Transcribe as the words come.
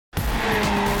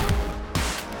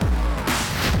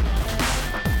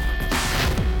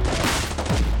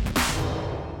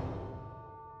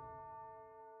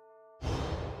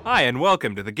Hi, and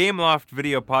welcome to the Gameloft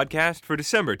video podcast for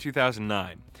December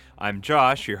 2009. I'm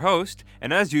Josh, your host,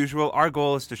 and as usual, our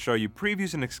goal is to show you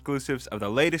previews and exclusives of the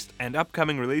latest and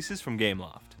upcoming releases from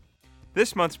Gameloft.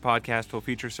 This month's podcast will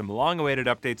feature some long-awaited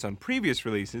updates on previous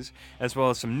releases, as well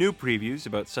as some new previews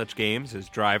about such games as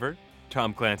Driver,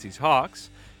 Tom Clancy's Hawks,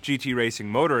 GT Racing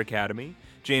Motor Academy,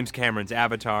 James Cameron's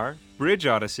Avatar, Bridge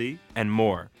Odyssey, and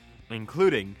more,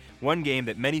 including one game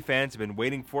that many fans have been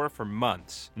waiting for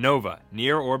months, Nova: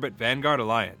 Near Orbit Vanguard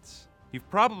Alliance. You've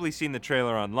probably seen the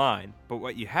trailer online, but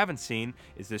what you haven't seen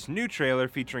is this new trailer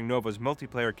featuring Nova's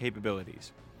multiplayer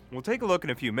capabilities. We'll take a look in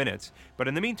a few minutes, but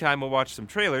in the meantime we'll watch some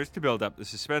trailers to build up the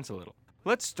suspense a little.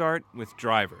 Let's start with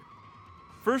Driver.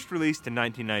 First released in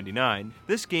 1999,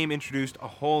 this game introduced a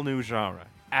whole new genre,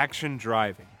 action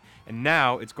driving, and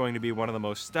now it's going to be one of the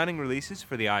most stunning releases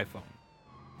for the iPhone.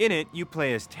 In it, you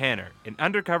play as Tanner, an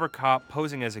undercover cop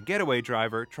posing as a getaway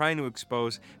driver trying to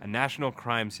expose a national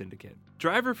crime syndicate.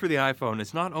 Driver for the iPhone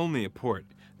is not only a port.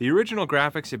 The original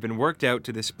graphics have been worked out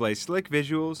to display slick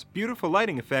visuals, beautiful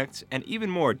lighting effects, and even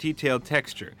more detailed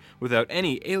texture, without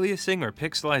any aliasing or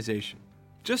pixelization.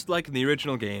 Just like in the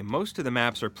original game, most of the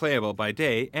maps are playable by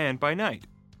day and by night.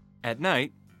 At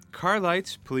night, car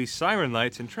lights, police siren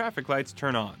lights, and traffic lights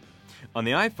turn on. On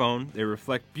the iPhone, they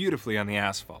reflect beautifully on the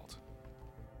asphalt.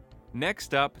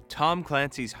 Next up, Tom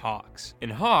Clancy's Hawks. In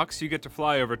Hawks, you get to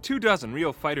fly over 24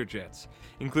 real fighter jets,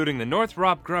 including the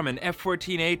Northrop Grumman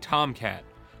F-14A Tomcat,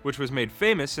 which was made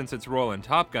famous since its role in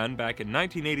Top Gun back in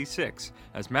 1986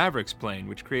 as Maverick's plane,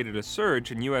 which created a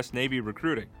surge in US Navy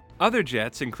recruiting. Other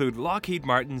jets include Lockheed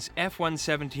Martin's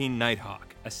F-117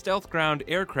 Nighthawk, a stealth ground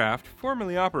aircraft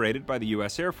formerly operated by the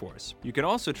US Air Force. You can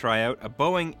also try out a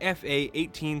Boeing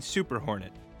FA-18 Super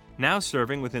Hornet, now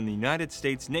serving within the United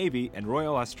States Navy and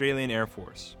Royal Australian Air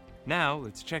Force. Now,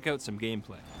 let's check out some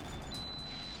gameplay.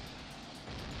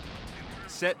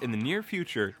 Set in the near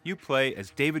future, you play as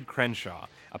David Crenshaw,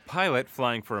 a pilot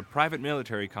flying for a private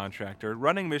military contractor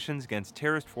running missions against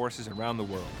terrorist forces around the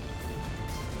world.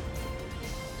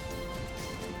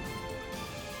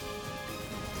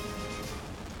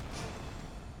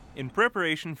 In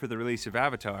preparation for the release of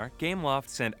Avatar, Gameloft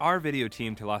sent our video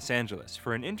team to Los Angeles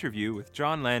for an interview with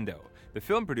Jon Landau, the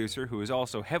film producer who is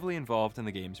also heavily involved in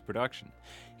the game's production.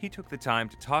 He took the time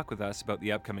to talk with us about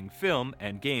the upcoming film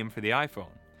and game for the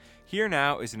iPhone. Here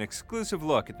now is an exclusive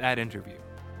look at that interview.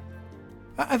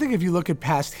 I think if you look at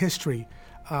past history,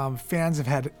 fans have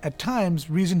had, at times,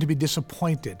 reason to be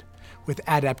disappointed with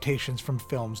adaptations from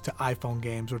films to iPhone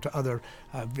games or to other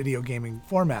video gaming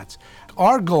formats.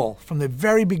 Our goal from the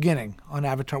very beginning on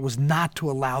Avatar was not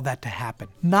to allow that to happen,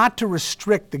 not to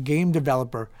restrict the game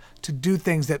developer to do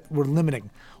things that were limiting.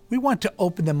 We want to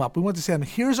open them up. We want to say,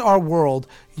 here's our world,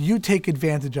 you take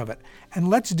advantage of it, and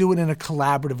let's do it in a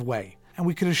collaborative way. And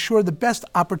we could assure the best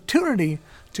opportunity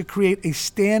to create a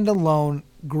standalone,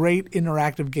 great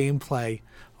interactive gameplay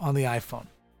on the iPhone.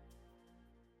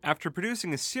 After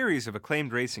producing a series of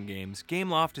acclaimed racing games,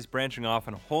 Gameloft is branching off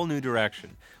in a whole new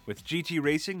direction with GT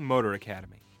Racing Motor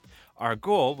Academy. Our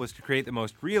goal was to create the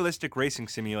most realistic racing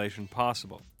simulation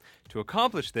possible. To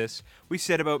accomplish this, we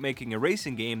set about making a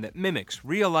racing game that mimics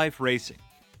real-life racing.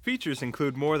 Features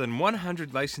include more than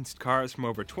 100 licensed cars from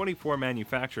over 24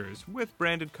 manufacturers with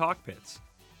branded cockpits.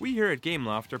 We here at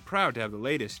Gameloft are proud to have the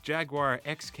latest Jaguar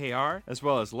XKR, as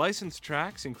well as licensed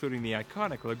tracks including the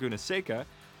iconic Laguna Seca,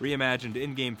 reimagined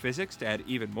in-game physics to add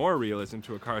even more realism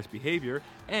to a car's behavior,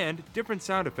 and different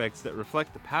sound effects that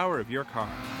reflect the power of your car.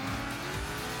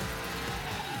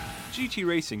 GT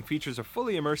Racing features a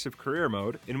fully immersive career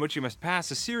mode in which you must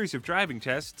pass a series of driving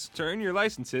tests to earn your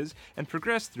licenses and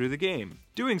progress through the game.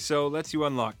 Doing so lets you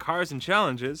unlock cars and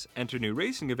challenges, enter new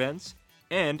racing events,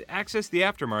 and access the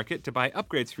aftermarket to buy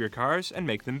upgrades for your cars and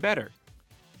make them better.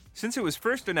 Since it was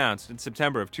first announced in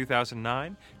September of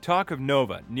 2009, talk of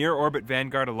Nova: Near Orbit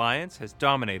Vanguard Alliance has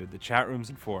dominated the chat rooms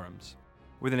and forums.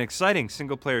 With an exciting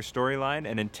single-player storyline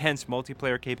and intense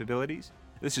multiplayer capabilities,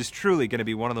 this is truly going to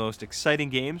be one of the most exciting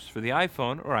games for the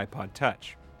iPhone or iPod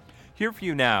Touch. Here for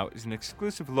you now is an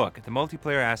exclusive look at the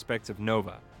multiplayer aspects of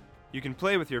Nova. You can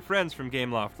play with your friends from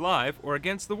Gameloft Live or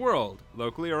against the world,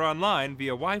 locally or online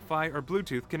via Wi-Fi or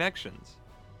Bluetooth connections.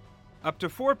 Up to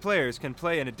 4 players can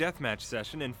play in a deathmatch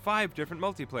session in 5 different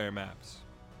multiplayer maps.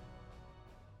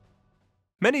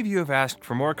 Many of you have asked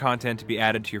for more content to be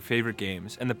added to your favorite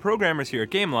games, and the programmers here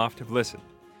at Gameloft have listened.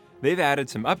 They've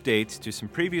added some updates to some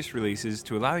previous releases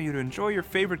to allow you to enjoy your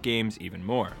favorite games even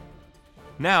more.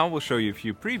 Now we'll show you a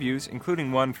few previews,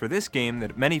 including one for this game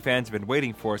that many fans have been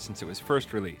waiting for since it was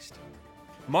first released.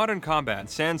 Modern Combat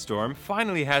Sandstorm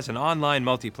finally has an online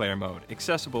multiplayer mode,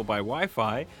 accessible by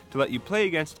Wi-Fi to let you play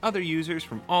against other users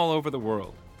from all over the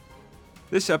world.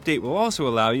 This update will also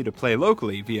allow you to play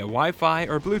locally via Wi-Fi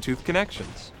or Bluetooth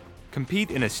connections. Compete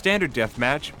in a standard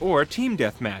deathmatch or team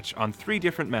deathmatch on 3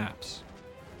 different maps.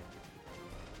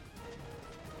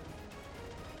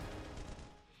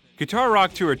 Guitar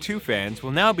Rock Tour 2 fans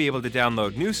will now be able to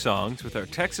download new songs with our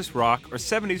Texas Rock or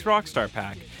 70s Rockstar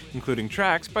pack, including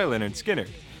tracks by Lynyrd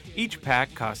Skynyrd. Each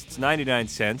pack costs 99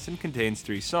 cents and contains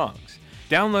 3 songs.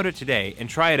 Download it today and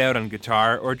try it out on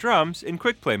guitar or drums in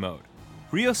quick play mode.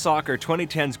 Real Soccer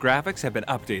 2010's graphics have been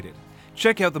updated.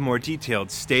 Check out the more detailed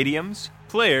stadiums,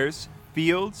 players,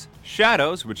 fields,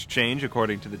 shadows, which change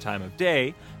according to the time of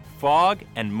day, fog,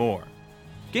 and more.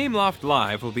 Gameloft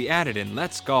Live will be added in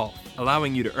Let's Golf,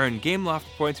 allowing you to earn Gameloft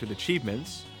points with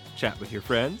achievements, chat with your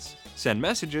friends, send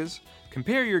messages,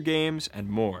 compare your games, and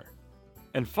more.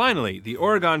 And finally, the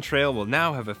Oregon Trail will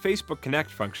now have a Facebook Connect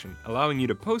function, allowing you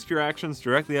to post your actions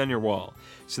directly on your wall,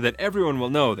 so that everyone will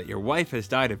know that your wife has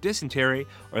died of dysentery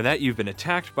or that you've been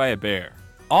attacked by a bear.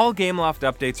 All Gameloft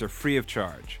updates are free of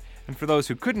charge, and for those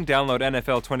who couldn't download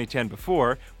NFL 2010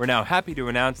 before, we're now happy to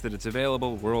announce that it's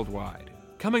available worldwide.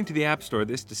 Coming to the App Store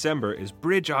this December is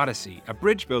Bridge Odyssey, a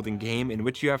bridge-building game in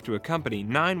which you have to accompany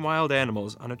 9 wild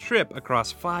animals on a trip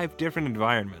across 5 different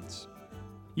environments.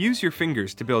 Use your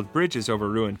fingers to build bridges over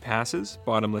ruined passes,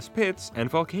 bottomless pits, and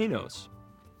volcanoes.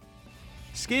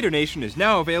 Skater Nation is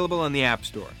now available on the App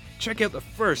Store. Check out the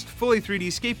first fully 3D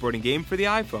skateboarding game for the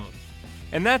iPhone.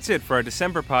 And that's it for our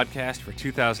December podcast for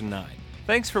 2009.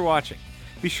 Thanks for watching.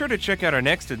 Be sure to check out our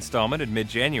next installment in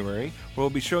mid-January, where we'll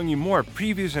be showing you more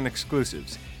previews and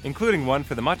exclusives, including one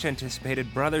for the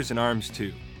much-anticipated Brothers in Arms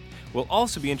 2. We'll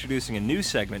also be introducing a new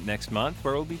segment next month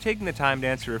where we'll be taking the time to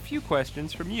answer a few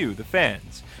questions from you, the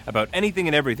fans, about anything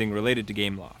and everything related to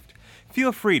Gameloft.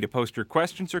 Feel free to post your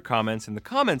questions or comments in the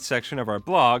comments section of our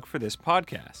blog for this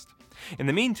podcast. In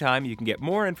the meantime, you can get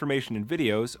more information and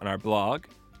videos on our blog,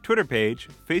 Twitter page,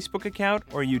 Facebook account,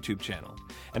 or YouTube channel.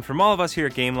 And from all of us here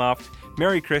at Gameloft,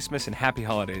 Merry Christmas and Happy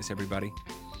Holidays, everybody.